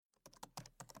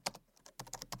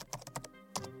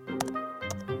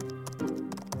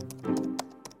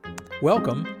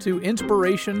Welcome to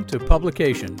Inspiration to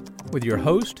Publication with your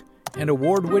host and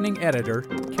award-winning editor,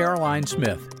 Caroline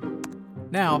Smith.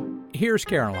 Now, here's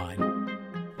Caroline.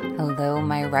 Hello,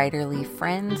 my writerly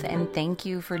friends, and thank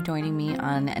you for joining me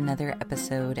on another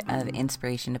episode of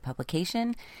Inspiration to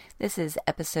Publication. This is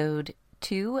episode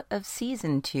 2 of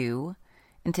season 2,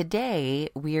 and today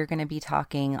we are going to be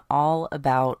talking all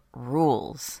about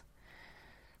rules.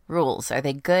 Rules. Are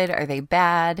they good? Are they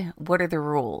bad? What are the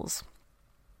rules?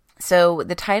 So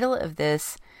the title of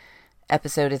this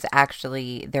episode is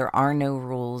actually There Are No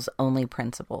Rules, Only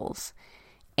Principles.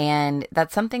 And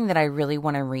that's something that I really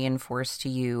want to reinforce to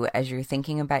you as you're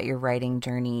thinking about your writing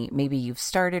journey. Maybe you've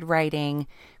started writing,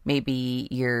 maybe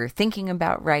you're thinking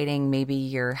about writing, maybe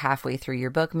you're halfway through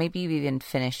your book, maybe you've even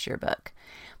finished your book.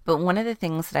 But one of the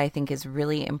things that I think is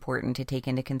really important to take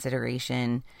into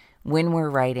consideration when we're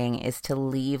writing is to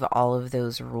leave all of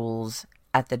those rules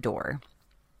at the door.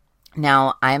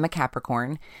 Now, I'm a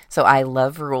Capricorn, so I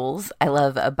love rules. I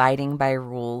love abiding by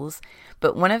rules.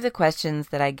 But one of the questions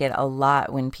that I get a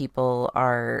lot when people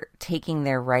are taking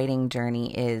their writing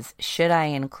journey is, should I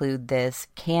include this?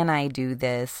 Can I do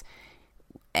this?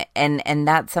 And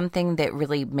that's something that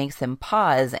really makes them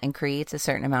pause and creates a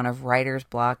certain amount of writer's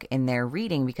block in their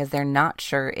reading because they're not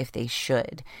sure if they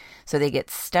should. So they get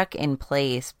stuck in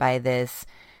place by this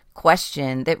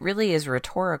question that really is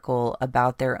rhetorical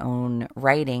about their own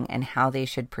writing and how they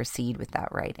should proceed with that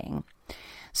writing.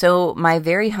 So my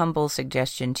very humble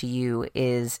suggestion to you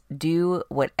is do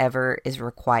whatever is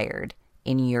required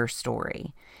in your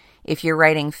story. If you're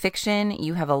writing fiction,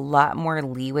 you have a lot more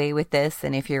leeway with this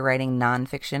than if you're writing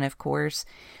nonfiction, of course,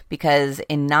 because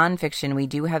in nonfiction, we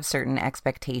do have certain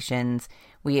expectations.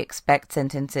 We expect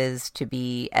sentences to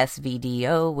be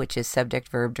SVDO, which is subject,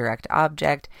 verb, direct,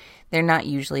 object. They're not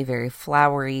usually very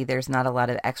flowery. There's not a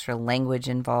lot of extra language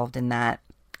involved in that.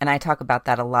 And I talk about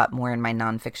that a lot more in my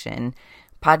nonfiction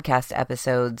podcast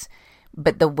episodes.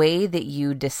 But the way that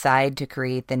you decide to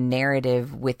create the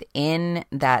narrative within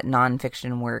that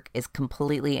nonfiction work is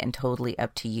completely and totally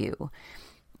up to you.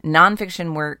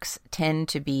 Nonfiction works tend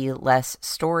to be less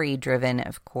story-driven,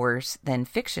 of course, than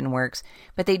fiction works,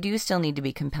 but they do still need to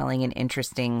be compelling and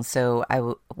interesting. So I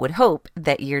would hope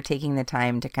that you're taking the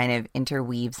time to kind of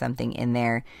interweave something in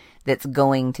there that's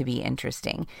going to be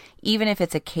interesting. Even if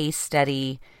it's a case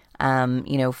study,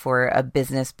 for a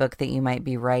business book that you might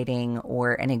be writing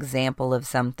or an example of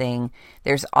something,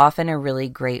 there's often a really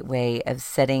great way of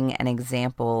setting an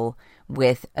example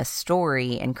with a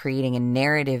story and creating a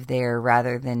narrative there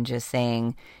rather than just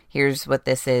saying, here's what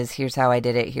this is, here's how I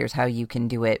did it, here's how you can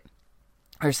do it,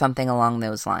 or something along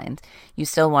those lines. You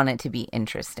still want it to be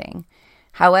interesting.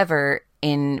 However,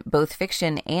 in both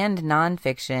fiction and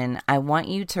nonfiction, I want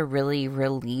you to really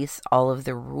release all of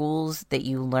the rules that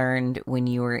you learned when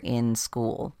you were in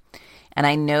school. And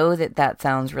I know that that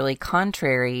sounds really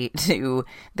contrary to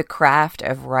the craft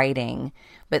of writing,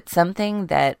 but something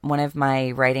that one of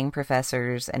my writing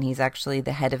professors, and he's actually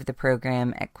the head of the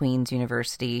program at Queen's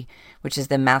University, which is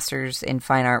the Masters in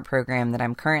Fine Art program that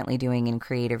I'm currently doing in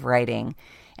creative writing,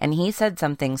 and he said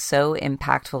something so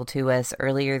impactful to us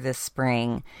earlier this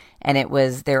spring, and it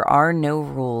was, there are no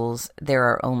rules, there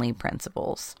are only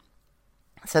principles.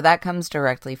 So that comes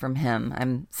directly from him.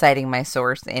 I'm citing my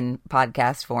source in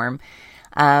podcast form.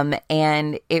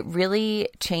 And it really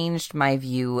changed my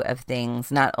view of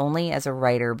things, not only as a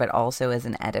writer, but also as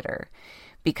an editor.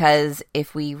 Because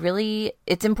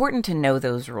it's important to know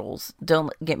those rules.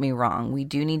 Don't get me wrong. We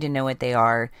do need to know what they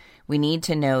are. We need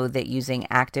to know that using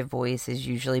active voice is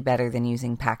usually better than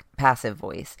using passive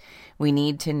voice. We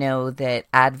need to know that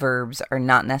adverbs are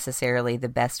not necessarily the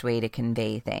best way to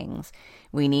convey things.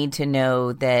 We need to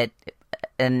know that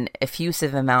an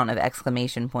effusive amount of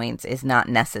exclamation points is not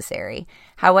necessary.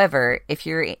 However, if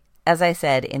you're, as I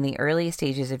said, in the early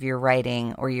stages of your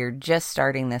writing or you're just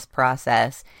starting this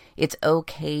process, it's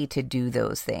okay to do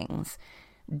those things.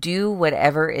 Do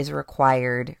whatever is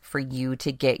required for you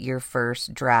to get your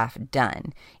first draft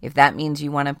done. If that means you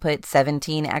want to put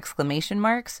 17 exclamation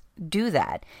marks, do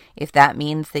that. If that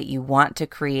means that you want to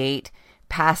create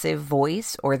passive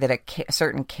voice or that a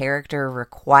certain character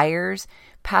requires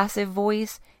passive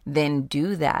voice, then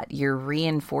do that. You're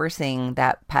reinforcing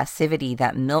that passivity,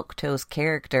 that milquetoast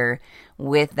character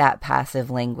with that passive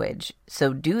language.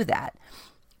 So do that.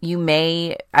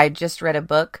 I just read a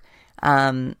book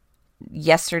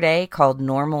yesterday called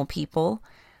Normal People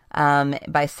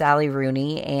by Sally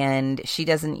Rooney, and she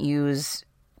doesn't use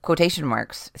quotation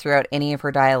marks throughout any of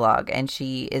her dialogue, and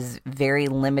she is very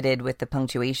limited with the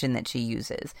punctuation that she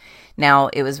uses. Now,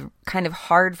 it was kind of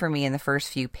hard for me in the first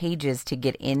few pages to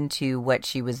get into what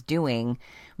she was doing,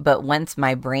 but once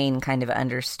my brain kind of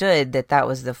understood that that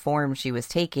was the form she was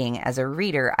taking, as a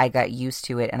reader, I got used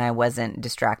to it and I wasn't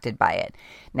distracted by it.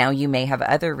 Now, you may have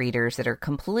other readers that are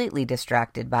completely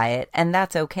distracted by it, and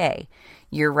that's okay.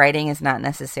 Your writing is not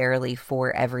necessarily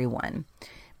for everyone.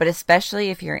 But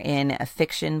especially if you're in a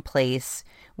fiction place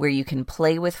where you can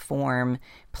play with form,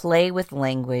 play with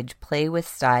language, play with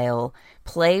style,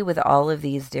 play with all of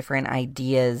these different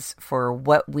ideas for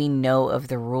what we know of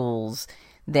the rules,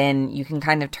 then you can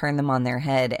kind of turn them on their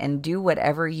head and do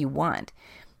whatever you want.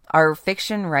 Our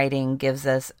fiction writing gives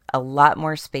us a lot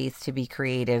more space to be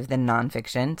creative than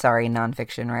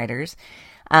nonfiction writers.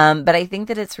 But I think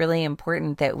that it's really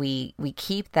important that we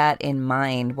keep that in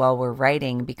mind while we're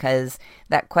writing, because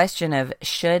that question of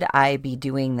should I be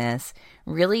doing this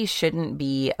really shouldn't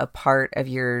be a part of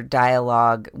your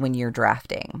dialogue when you're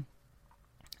drafting.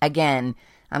 Again,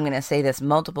 I'm going to say this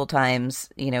multiple times,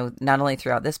 not only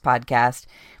throughout this podcast,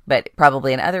 but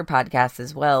probably in other podcasts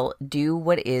as well. Do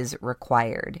what is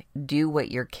required. Do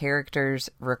what your characters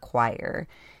require.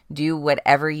 Do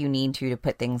whatever you need to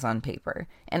put things on paper.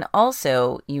 And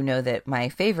also, that my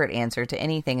favorite answer to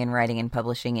anything in writing and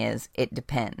publishing is, it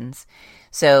depends.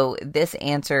 So this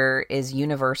answer is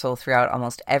universal throughout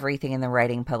almost everything in the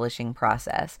writing publishing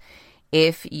process.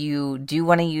 If you do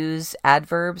want to use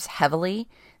adverbs heavily,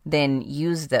 then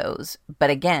use those. But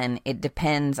again, it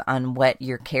depends on what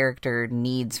your character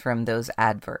needs from those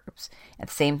adverbs. And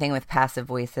same thing with passive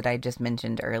voice that I just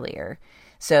mentioned earlier.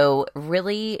 So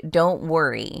really don't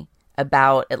worry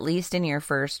about, at least in your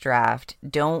first draft,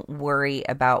 don't worry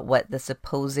about what the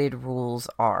supposed rules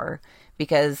are.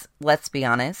 Because let's be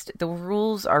honest, the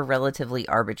rules are relatively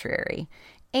arbitrary.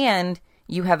 And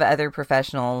you have other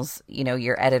professionals,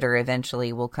 your editor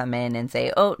eventually will come in and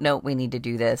say, oh, no, we need to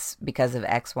do this because of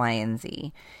X, Y, and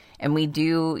Z. And we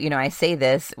do, I say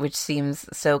this, which seems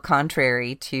so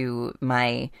contrary to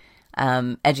my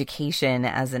education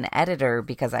as an editor,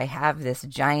 because I have this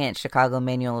giant Chicago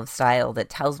Manual of Style that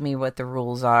tells me what the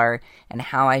rules are and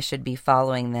how I should be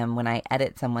following them when I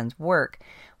edit someone's work.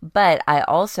 But I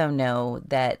also know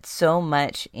that so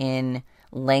much in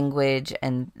language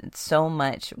and so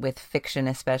much with fiction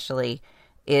especially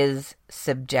is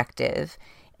subjective,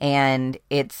 and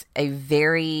it's a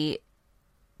very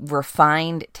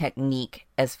refined technique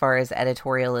as far as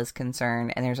editorial is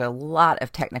concerned, and there's a lot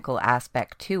of technical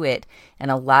aspect to it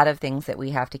and a lot of things that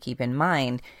we have to keep in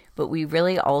mind, but we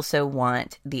really also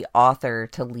want the author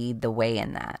to lead the way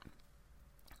in that.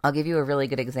 I'll give you a really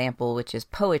good example, which is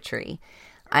poetry.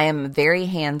 I am very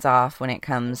hands-off when it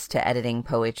comes to editing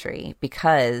poetry,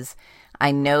 because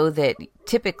I know that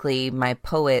typically my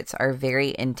poets are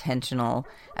very intentional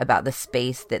about the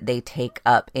space that they take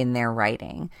up in their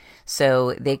writing.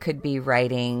 So they could be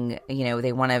writing,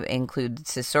 they want to include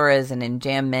cessuras and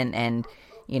enjambment and,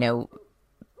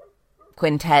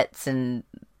 quintets and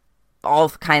all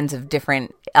kinds of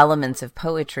different elements of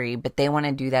poetry, but they want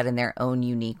to do that in their own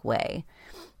unique way.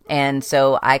 And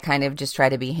so I kind of just try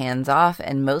to be hands off,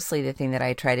 and mostly the thing that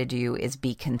I try to do is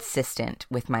be consistent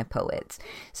with my poets.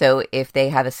 So if they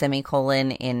have a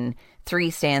semicolon in 3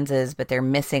 stanzas, but they're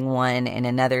missing one in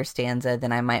another stanza,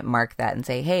 then I might mark that and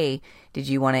say, hey, did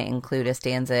you want to include a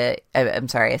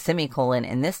semicolon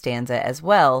in this stanza as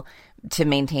well, to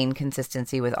maintain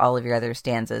consistency with all of your other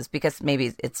stanzas, because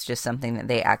maybe it's just something that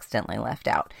they accidentally left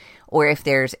out. Or if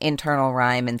there's internal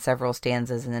rhyme in several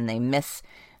stanzas and then they miss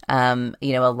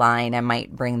a line, I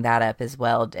might bring that up as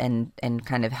well and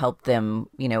kind of help them,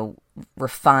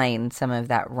 refine some of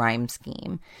that rhyme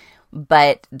scheme.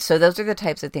 But so those are the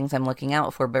types of things I'm looking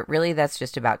out for, but really that's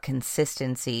just about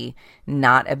consistency,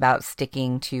 not about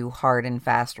sticking to hard and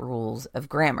fast rules of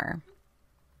grammar.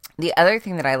 The other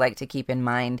thing that I like to keep in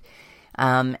mind,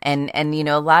 and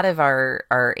a lot of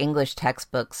our English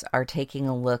textbooks are taking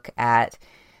a look at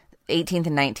 18th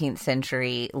and 19th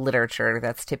century literature.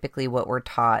 That's typically what we're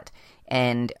taught.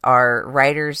 And our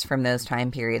writers from those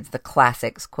time periods, the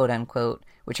classics, quote unquote,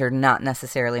 which are not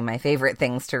necessarily my favorite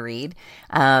things to read,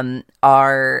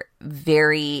 are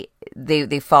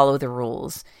they follow the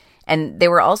rules. And they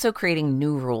were also creating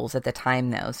new rules at the time,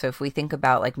 though. So if we think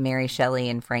about like Mary Shelley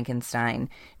and Frankenstein,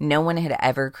 no one had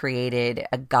ever created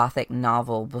a Gothic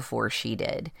novel before she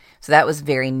did. So that was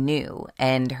very new.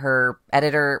 And her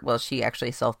editor, well, she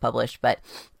actually self-published, but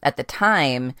at the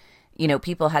time,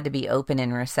 people had to be open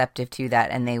and receptive to that,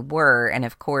 and they were. And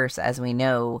of course, as we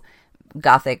know,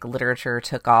 Gothic literature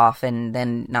took off, and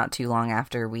then not too long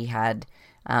after we had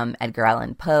Edgar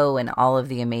Allan Poe and all of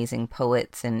the amazing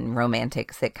poets and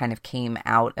romantics that kind of came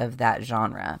out of that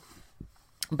genre.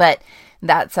 But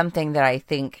that's something that I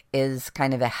think is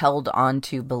kind of a held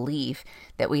onto belief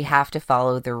that we have to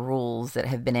follow the rules that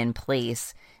have been in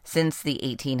place since the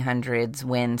 1800s,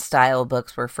 when style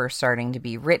books were first starting to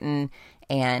be written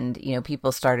and,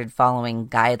 people started following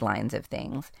guidelines of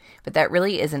things. But that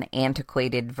really is an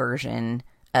antiquated version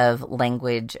of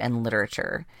language and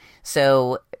literature.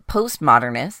 So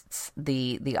postmodernists,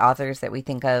 the authors that we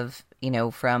think of,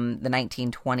 from the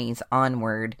 1920s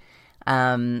onward,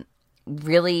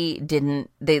 really didn't,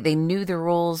 they knew the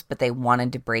rules, but they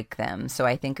wanted to break them. So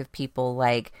I think of people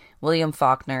like William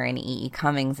Faulkner and E.E.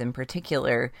 Cummings in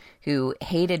particular, who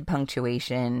hated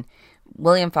punctuation.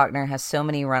 William Faulkner has so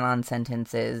many run-on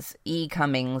sentences. E.E.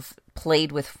 Cummings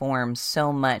played with form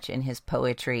so much in his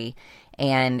poetry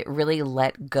and really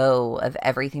let go of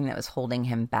everything that was holding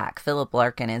him back. Philip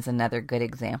Larkin is another good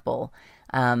example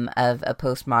of a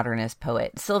postmodernist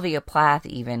poet. Sylvia Plath,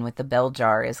 even with the bell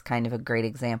jar, is kind of a great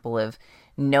example of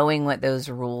knowing what those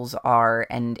rules are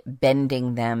and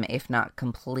bending them, if not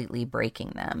completely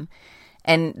breaking them.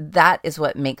 And that is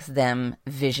what makes them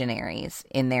visionaries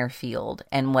in their field.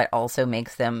 And what also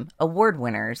makes them award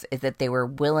winners is that they were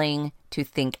willing to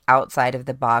think outside of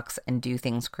the box and do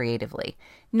things creatively.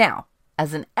 Now,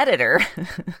 as an editor,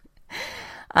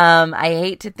 I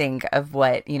hate to think of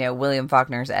what, William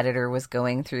Faulkner's editor was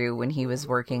going through when he was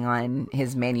working on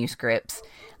his manuscripts.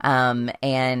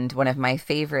 And one of my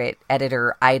favorite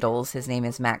editor idols, his name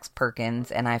is Max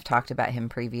Perkins, and I've talked about him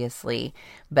previously,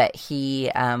 but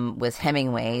he was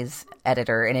Hemingway's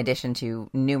editor in addition to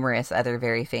numerous other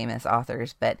very famous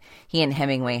authors. But he and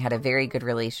Hemingway had a very good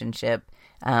relationship.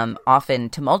 Often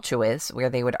tumultuous,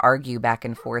 where they would argue back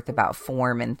and forth about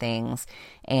form and things.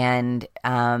 And,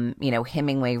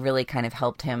 Hemingway really kind of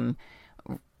helped him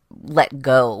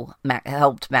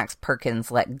helped Max Perkins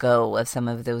let go of some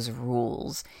of those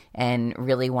rules and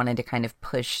really wanted to kind of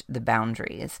push the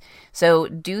boundaries. So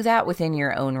do that within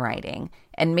your own writing.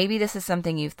 And maybe this is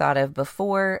something you've thought of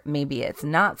before, maybe it's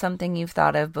not something you've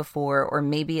thought of before, or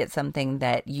maybe it's something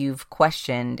that you've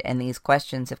questioned and these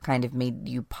questions have kind of made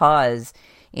you pause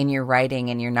in your writing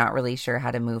and you're not really sure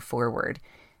how to move forward.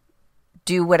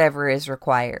 Do whatever is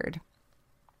required.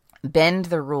 Bend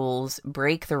the rules,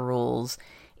 break the rules.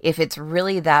 If it's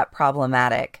really that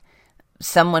problematic,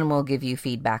 someone will give you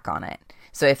feedback on it.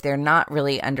 So if they're not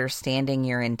really understanding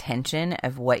your intention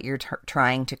of what you're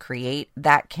trying to create,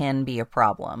 that can be a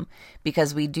problem,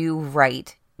 because we do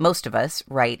write, most of us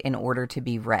write in order to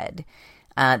be read.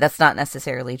 That's not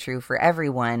necessarily true for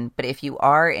everyone, but if you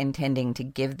are intending to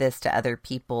give this to other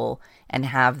people and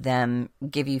have them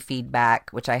give you feedback,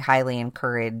 which I highly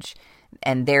encourage,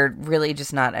 and they're really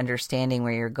just not understanding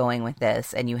where you're going with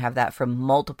this, and you have that from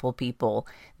multiple people,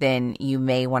 then you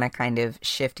may want to kind of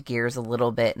shift gears a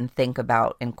little bit and think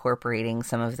about incorporating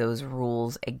some of those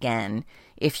rules again,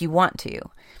 if you want to.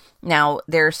 Now,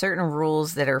 there are certain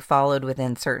rules that are followed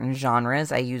within certain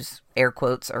genres. I use air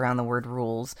quotes around the word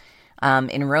rules.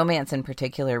 In romance in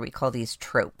particular, we call these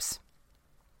tropes.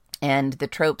 And the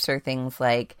tropes are things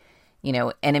like,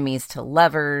 enemies to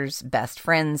lovers, best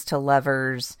friends to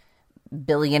lovers,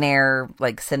 billionaire,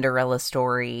 like Cinderella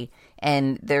story.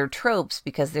 And they're tropes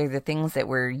because they're the things that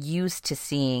we're used to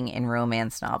seeing in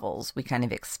romance novels. We kind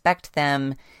of expect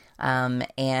them,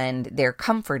 and they're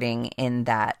comforting in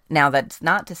that. Now, that's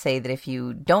not to say that if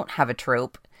you don't have a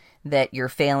trope that you're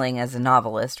failing as a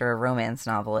novelist or a romance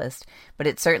novelist, but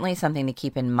it's certainly something to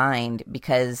keep in mind,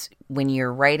 because when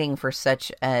you're writing for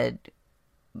such a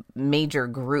major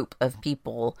group of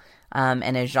people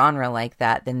and a genre like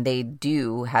that, then they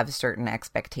do have certain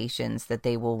expectations that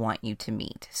they will want you to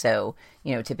meet. So,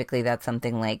 typically that's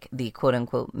something like the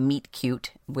quote-unquote meet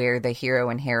cute, where the hero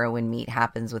and heroine meet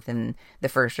happens within the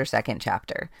first or second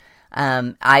chapter.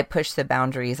 I push the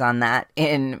boundaries on that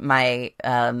in my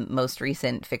most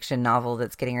recent fiction novel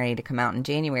that's getting ready to come out in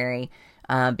January,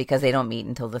 because they don't meet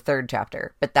until the third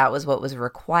chapter. But that was what was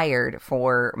required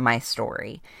for my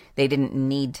story. They didn't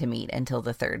need to meet until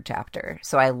the third chapter.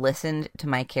 So I listened to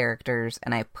my characters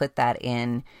and I put that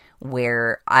in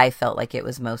where I felt like it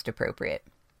was most appropriate.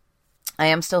 I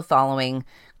am still following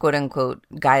quote-unquote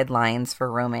guidelines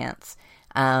for romance.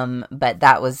 But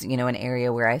that was, an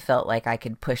area where I felt like I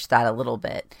could push that a little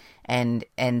bit and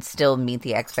still meet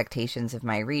the expectations of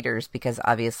my readers, because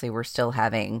obviously we're still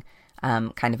having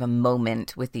kind of a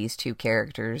moment with these two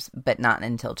characters, but not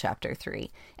until chapter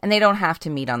 3. And they don't have to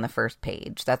meet on the first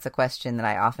page. That's a question that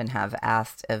I often have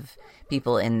asked of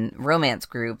people in romance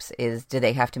groups is, do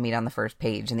they have to meet on the first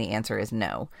page? And the answer is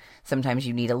no. Sometimes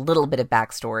you need a little bit of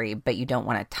backstory, but you don't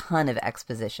want a ton of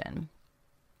exposition.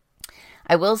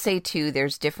 I will say, too,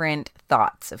 there's different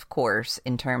thoughts, of course,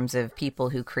 in terms of people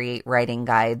who create writing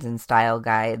guides and style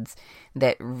guides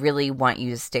that really want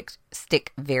you to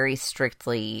stick very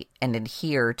strictly and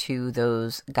adhere to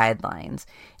those guidelines.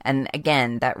 And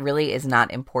again, that really is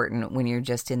not important when you're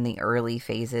just in the early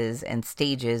phases and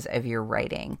stages of your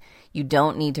writing. You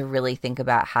don't need to really think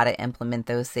about how to implement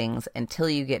those things until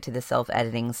you get to the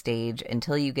self-editing stage,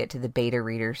 until you get to the beta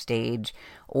reader stage,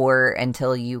 or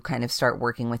until you kind of start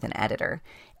working with an editor.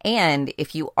 And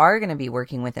if you are going to be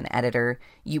working with an editor,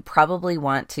 you probably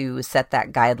want to set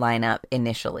that guideline up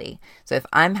initially. So if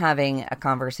I'm having a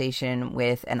conversation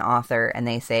with an author and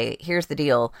they say, here's the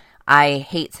deal, I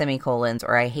hate semicolons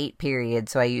or I hate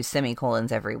periods, so I use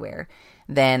semicolons everywhere,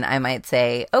 then I might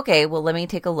say, okay, well, let me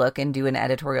take a look and do an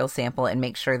editorial sample and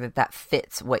make sure that that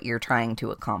fits what you're trying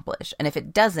to accomplish. And if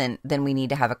it doesn't, then we need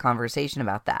to have a conversation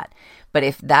about that. But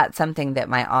if that's something that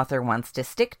my author wants to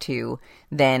stick to,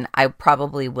 then I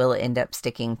probably will end up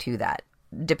sticking to that,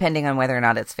 depending on whether or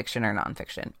not it's fiction or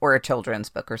nonfiction, or a children's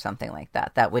book or something like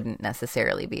that. That wouldn't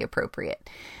necessarily be appropriate.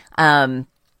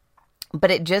 But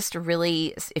it just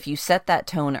really, if you set that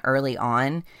tone early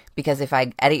on, because if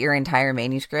I edit your entire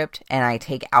manuscript and I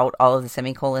take out all of the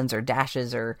semicolons or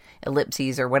dashes or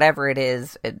ellipses or whatever it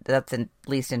is, that's at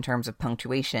least in terms of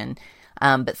punctuation.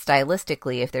 But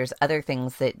stylistically, if there's other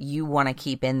things that you want to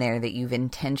keep in there that you've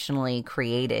intentionally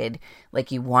created,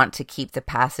 like you want to keep the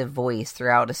passive voice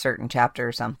throughout a certain chapter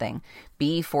or something,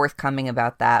 be forthcoming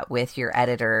about that with your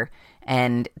editor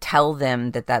and tell them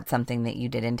that that's something that you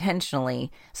did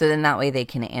intentionally, so then that way they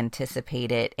can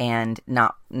anticipate it and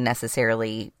not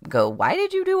necessarily go, why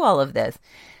did you do all of this?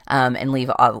 And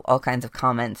leave all kinds of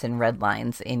comments and red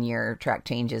lines in your track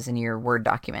changes in your Word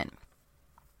document.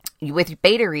 With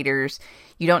beta readers,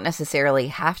 you don't necessarily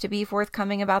have to be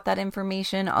forthcoming about that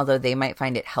information, although they might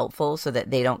find it helpful so that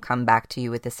they don't come back to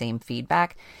you with the same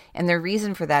feedback. And the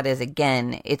reason for that is,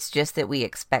 again, it's just that we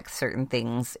expect certain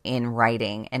things in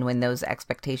writing. And when those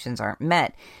expectations aren't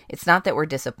met, it's not that we're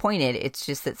disappointed, it's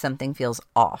just that something feels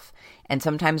off. And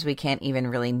sometimes we can't even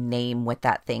really name what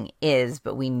that thing is,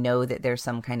 but we know that there's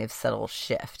some kind of subtle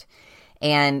shift.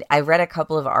 And I read a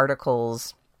couple of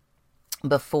articles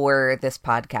before this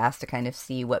podcast to kind of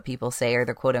see what people say are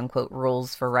the quote unquote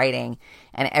rules for writing.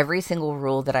 And every single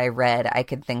rule that I read, I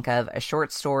could think of a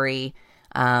short story,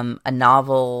 a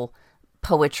novel,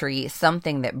 poetry,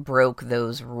 something that broke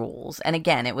those rules. And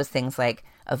again, it was things like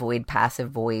avoid passive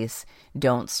voice,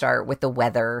 don't start with the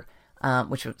weather,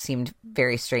 which seemed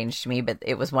very strange to me, but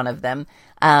it was one of them.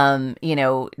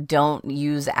 Don't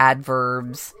use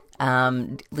adverbs,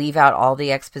 leave out all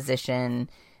the exposition,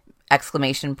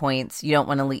 exclamation points. You don't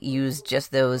want to use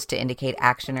just those to indicate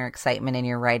action or excitement in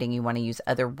your writing. You want to use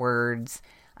other words.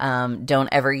 Don't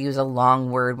ever use a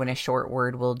long word when a short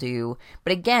word will do.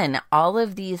 But again, all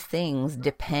of these things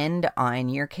depend on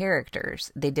your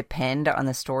characters. They depend on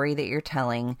the story that you're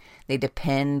telling. They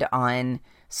depend on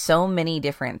so many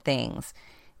different things.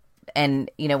 And,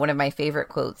 one of my favorite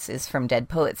quotes is from Dead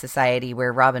Poet Society,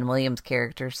 where Robin Williams'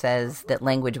 character says that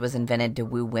language was invented to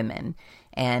woo women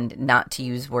and not to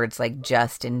use words like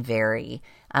just and very.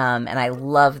 And I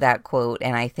love that quote,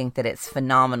 and I think that it's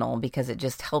phenomenal because it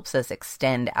just helps us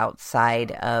extend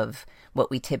outside of what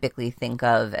we typically think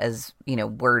of as,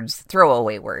 words,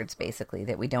 throwaway words, basically,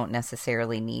 that we don't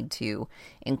necessarily need to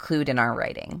include in our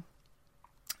writing.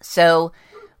 So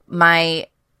my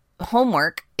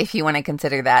homework, if you want to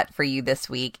consider that for you this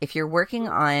week, if you're working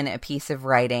on a piece of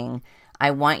writing,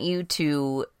 I want you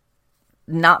to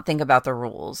not think about the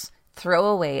rules. Throw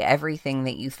away everything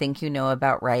that you think you know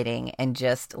about writing and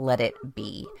just let it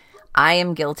be. I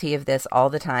am guilty of this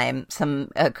all the time. Some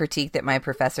critique that my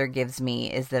professor gives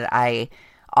me is that I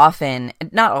often,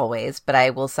 not always, but I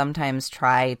will sometimes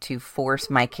try to force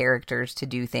my characters to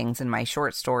do things in my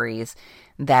short stories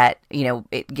that,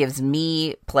 it gives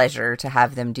me pleasure to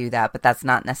have them do that, but that's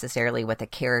not necessarily what the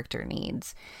character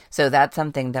needs. So that's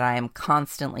something that I am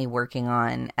constantly working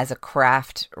on as a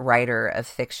craft writer of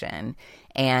fiction.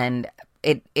 And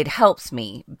it helps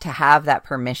me to have that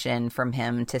permission from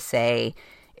him to say,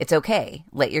 it's okay.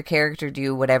 Let your character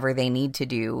do whatever they need to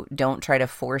do. Don't try to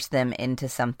force them into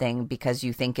something because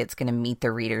you think it's going to meet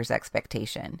the reader's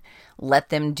expectation. Let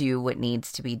them do what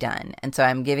needs to be done. And so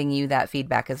I'm giving you that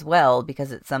feedback as well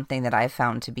because it's something that I've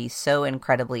found to be so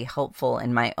incredibly helpful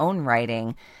in my own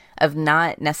writing, of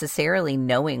not necessarily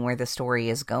knowing where the story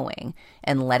is going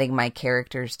and letting my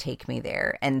characters take me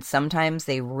there. And sometimes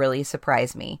they really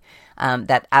surprise me.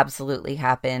 That absolutely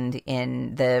happened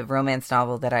in the romance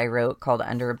novel that I wrote called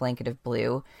Under a Blanket of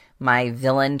Blue. My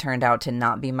villain turned out to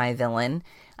not be my villain.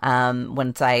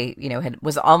 Once I,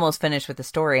 was almost finished with the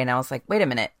story, and I was like, wait a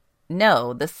minute,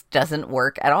 no, this doesn't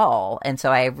work at all. And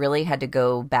so I really had to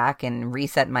go back and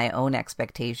reset my own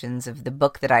expectations of the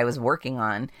book that I was working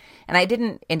on. And I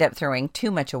didn't end up throwing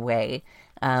too much away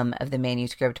of the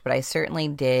manuscript, but I certainly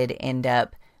did end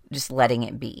up just letting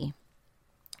it be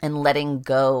and letting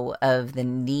go of the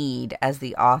need as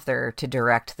the author to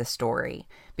direct the story,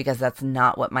 because that's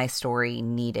not what my story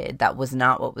needed. That was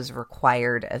not what was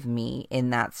required of me in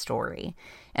that story.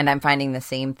 And I'm finding the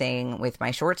same thing with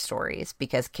my short stories,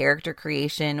 because character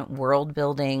creation, world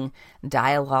building,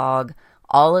 dialogue,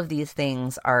 all of these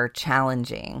things are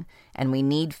challenging, and we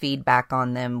need feedback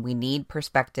on them. We need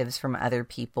perspectives from other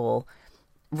people.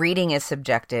 Reading is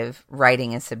subjective,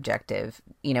 writing is subjective.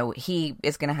 You know, he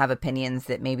is going to have opinions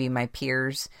that maybe my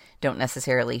peers don't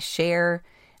necessarily share,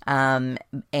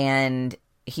 and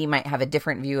he might have a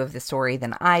different view of the story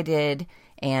than I did,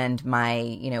 and my,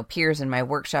 you know, peers in my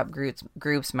workshop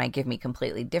groups might give me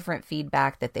completely different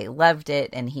feedback that they loved it,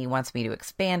 and he wants me to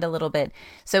expand a little bit.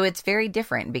 So it's very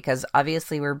different, because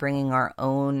obviously we're bringing our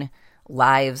own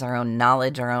lives, our own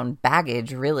knowledge, our own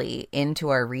baggage really into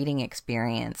our reading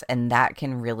experience, and that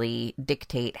can really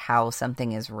dictate how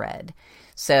something is read.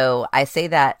 So I say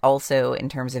that also in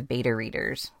terms of beta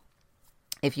readers.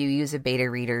 If you use a beta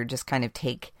reader, just kind of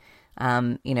take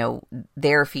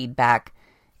their feedback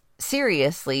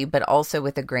seriously, but also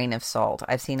with a grain of salt.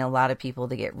 I've seen a lot of people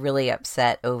that get really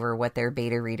upset over what their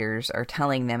beta readers are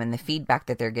telling them and the feedback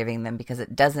that they're giving them, because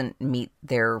it doesn't meet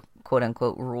their quote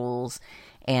unquote rules,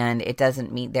 and it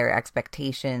doesn't meet their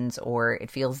expectations, or it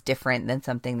feels different than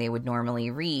something they would normally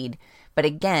read. But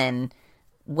again,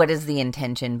 what is the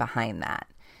intention behind that?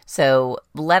 So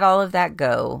let all of that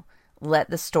go.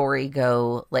 Let the story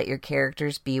go. Let your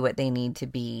characters be what they need to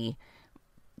be.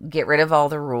 Get rid of all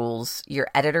the rules. Your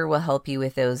editor will help you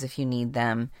with those if you need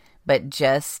them, but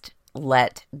just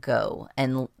let go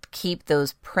and keep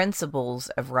those principles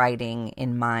of writing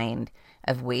in mind,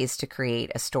 of ways to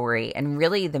create a story. And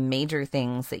really the major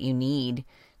things that you need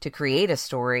to create a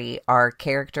story are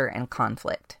character and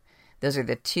conflict. Those are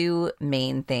the two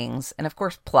main things. And of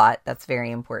course, plot, that's very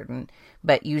important,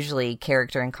 but usually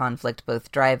character and conflict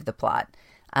both drive the plot.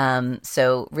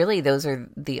 So really those are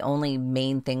the only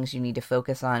main things you need to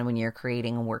focus on when you're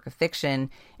creating a work of fiction.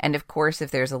 And of course,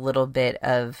 if there's a little bit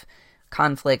of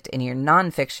conflict in your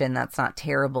nonfiction, that's not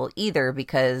terrible either,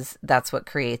 because that's what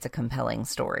creates a compelling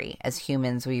story. As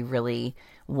humans, we really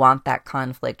want that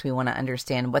conflict. We want to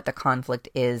understand what the conflict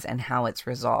is and how it's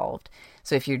resolved.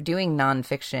 So if you're doing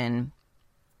nonfiction,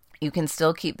 you can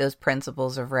still keep those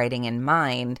principles of writing in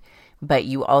mind, but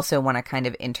you also want to kind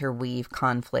of interweave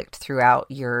conflict throughout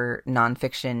your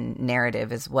nonfiction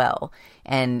narrative as well.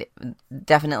 And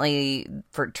definitely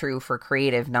true for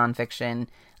creative nonfiction,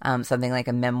 something like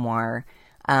a memoir,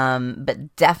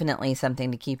 but definitely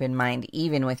something to keep in mind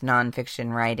even with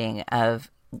nonfiction writing of,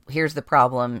 here's the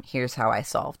problem, here's how I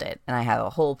solved it. And I have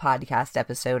a whole podcast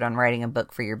episode on writing a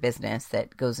book for your business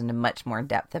that goes into much more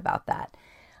depth about that.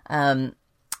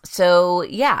 So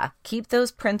yeah, keep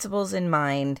those principles in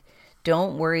mind.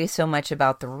 Don't worry so much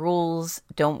about the rules.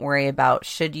 Don't worry about,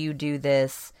 should you do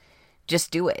this? Just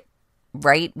do it.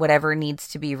 Write whatever needs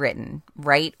to be written.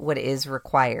 Write what is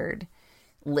required.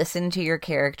 Listen to your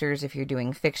characters if you're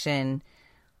doing fiction.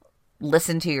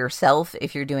 Listen to yourself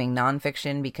if you're doing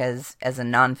nonfiction, because as a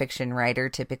nonfiction writer,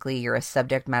 typically you're a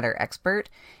subject matter expert,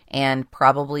 and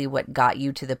probably what got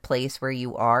you to the place where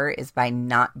you are is by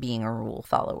not being a rule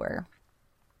follower.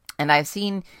 And I've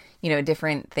seen,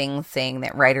 different things saying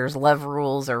that writers love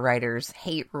rules or writers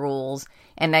hate rules,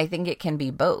 and I think it can be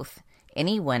both.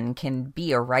 Anyone can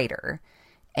be a writer,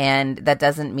 and that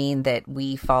doesn't mean that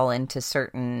we fall into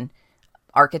certain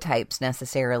archetypes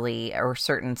necessarily or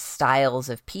certain styles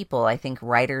of people. I think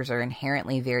writers are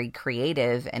inherently very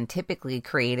creative, and typically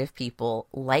creative people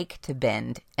like to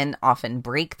bend and often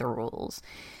break the rules.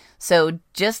 So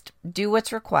just do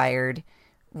what's required.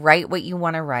 Write what you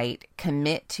want to write.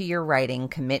 Commit to your writing.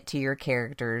 Commit to your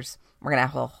characters. We're going to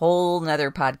have a whole nother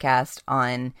podcast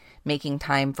on making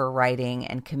time for writing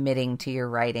and committing to your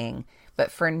writing.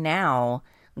 But for now,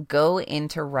 go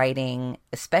into writing,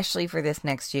 especially for this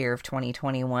next year of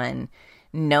 2021,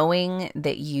 knowing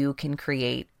that you can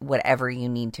create whatever you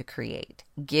need to create.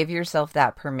 Give yourself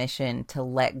that permission to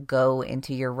let go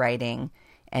into your writing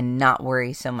and not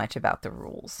worry so much about the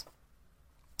rules.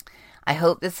 I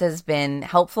hope this has been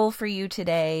helpful for you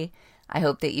today. I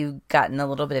hope that you've gotten a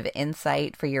little bit of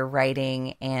insight for your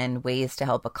writing and ways to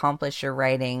help accomplish your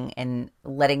writing and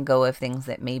letting go of things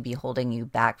that may be holding you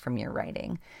back from your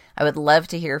writing. I would love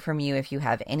to hear from you if you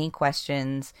have any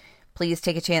questions. please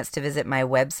take a chance to visit my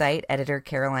website,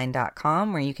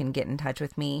 editorcaroline.com, where you can get in touch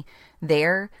with me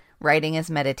there. Writing as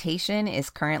Meditation is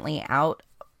currently out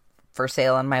for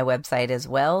sale on my website as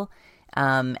well,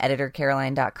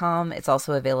 editorcaroline.com. It's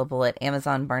also available at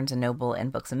Amazon, Barnes & Noble,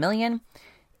 and Books A Million.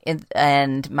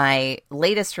 And my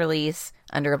latest release,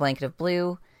 Under a Blanket of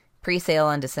Blue, pre-sale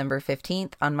on December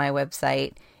 15th on my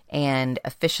website, and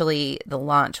officially the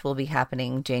launch will be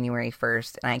happening January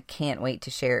 1st, and I can't wait to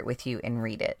share it with you and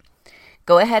read it.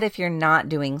 Go ahead if you're not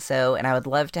doing so, and I would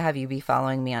love to have you be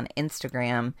following me on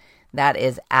Instagram. That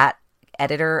is at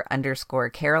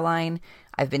editor_Caroline.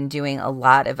 I've been doing a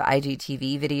lot of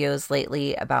IGTV videos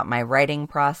lately about my writing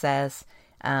process,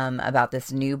 about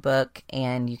this new book,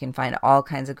 and you can find all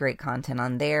kinds of great content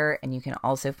on there. And you can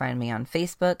also find me on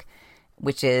Facebook,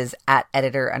 which is at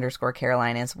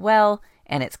editor_Caroline as well.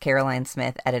 And it's Caroline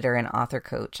Smith, editor and author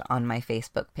coach, on my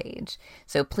Facebook page.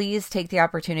 So please take the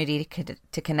opportunity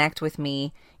to connect with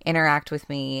me, interact with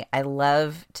me. I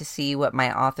love to see what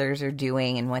my authors are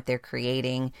doing and what they're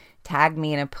creating. Tag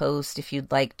me in a post if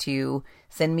you'd like to.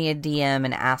 Send me a DM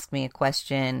and ask me a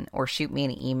question, or shoot me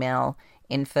an email,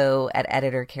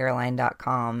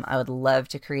 info@editorcaroline.com. I would love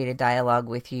to create a dialogue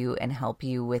with you and help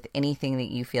you with anything that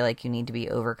you feel like you need to be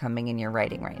overcoming in your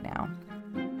writing right now.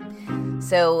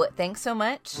 So thanks so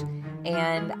much,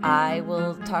 and I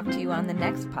will talk to you on the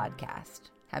next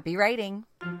podcast. Happy writing.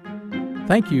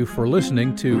 Thank you for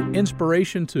listening to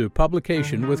Inspiration to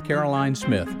Publication with Caroline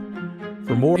Smith.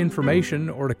 For more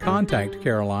information or to contact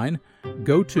Caroline,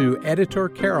 go to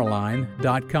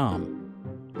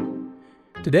editorcaroline.com.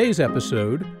 Today's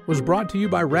episode was brought to you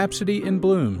by Rhapsody in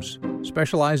Blooms,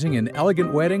 specializing in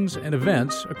elegant weddings and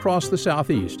events across the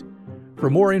Southeast. For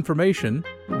more information,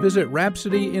 visit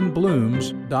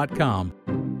rhapsodyinblooms.com.